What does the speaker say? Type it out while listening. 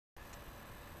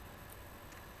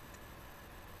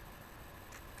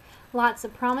Lots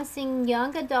of promising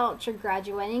young adults are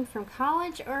graduating from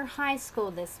college or high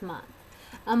school this month.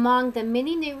 Among the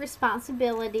many new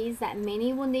responsibilities that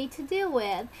many will need to deal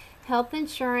with, health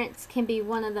insurance can be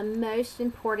one of the most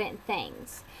important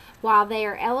things. While they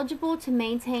are eligible to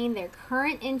maintain their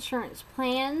current insurance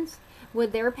plans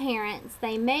with their parents,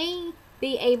 they may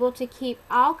be able to keep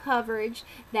all coverage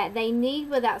that they need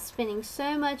without spending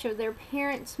so much of their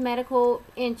parents' medical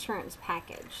insurance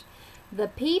package. The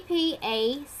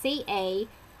PPACA,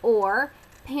 or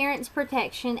Parents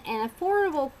Protection and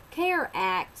Affordable Care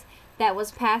Act, that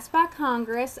was passed by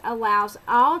Congress, allows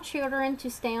all children to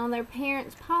stay on their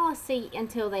parents' policy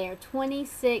until they are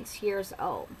 26 years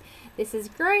old. This is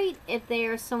great if they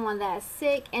are someone that is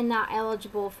sick and not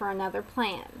eligible for another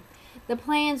plan. The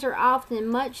plans are often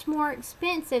much more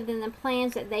expensive than the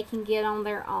plans that they can get on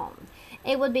their own.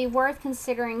 It would be worth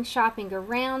considering shopping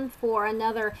around for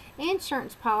another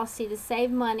insurance policy to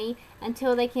save money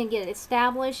until they can get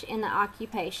established in the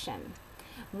occupation.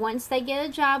 Once they get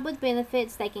a job with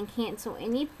benefits, they can cancel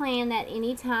any plan at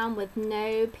any time with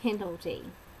no penalty.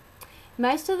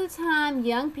 Most of the time,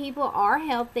 young people are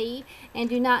healthy and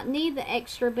do not need the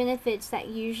extra benefits that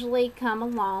usually come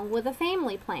along with a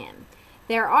family plan.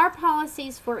 There are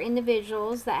policies for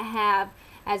individuals that have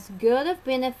as good of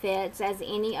benefits as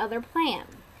any other plan.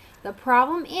 The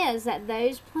problem is that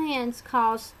those plans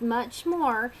cost much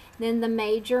more than the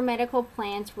major medical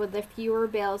plans with the fewer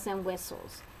bells and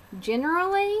whistles.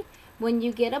 Generally, when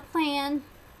you get a plan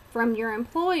from your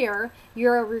employer,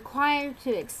 you're required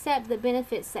to accept the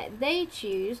benefits that they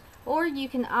choose, or you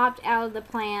can opt out of the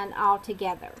plan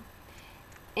altogether.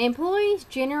 Employees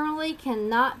generally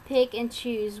cannot pick and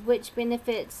choose which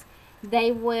benefits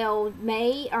they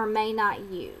may or may not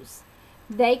use.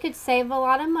 They could save a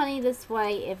lot of money this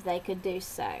way if they could do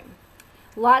so.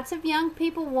 Lots of young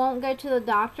people won't go to the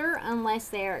doctor unless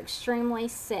they are extremely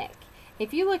sick.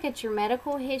 If you look at your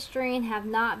medical history and have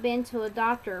not been to a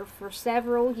doctor for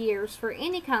several years for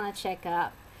any kind of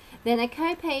checkup, then a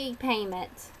copay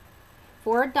payment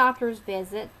for a doctor's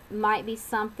visit might be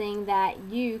something that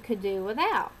you could do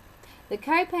without. The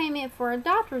copayment for a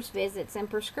doctor's visits and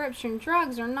prescription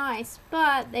drugs are nice,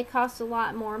 but they cost a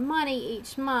lot more money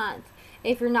each month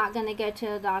if you're not going to go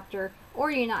to a doctor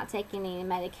or you're not taking any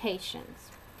medications.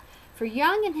 For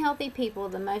young and healthy people,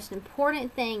 the most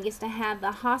important thing is to have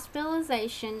the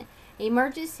hospitalization,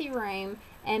 emergency room,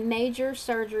 and major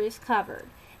surgeries covered.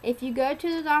 If you go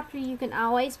to the doctor, you can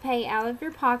always pay out of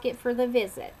your pocket for the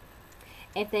visit.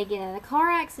 If they get in a car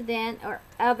accident or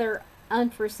other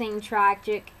unforeseen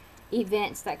tragic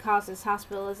events that causes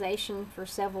hospitalization for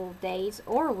several days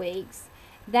or weeks,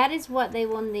 that is what they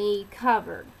will need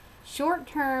covered.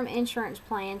 Short-term insurance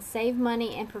plans save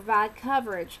money and provide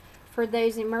coverage for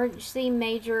those emergency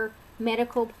major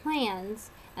medical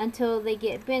plans until they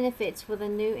get benefits with a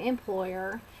new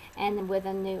employer and with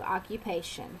a new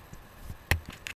occupation.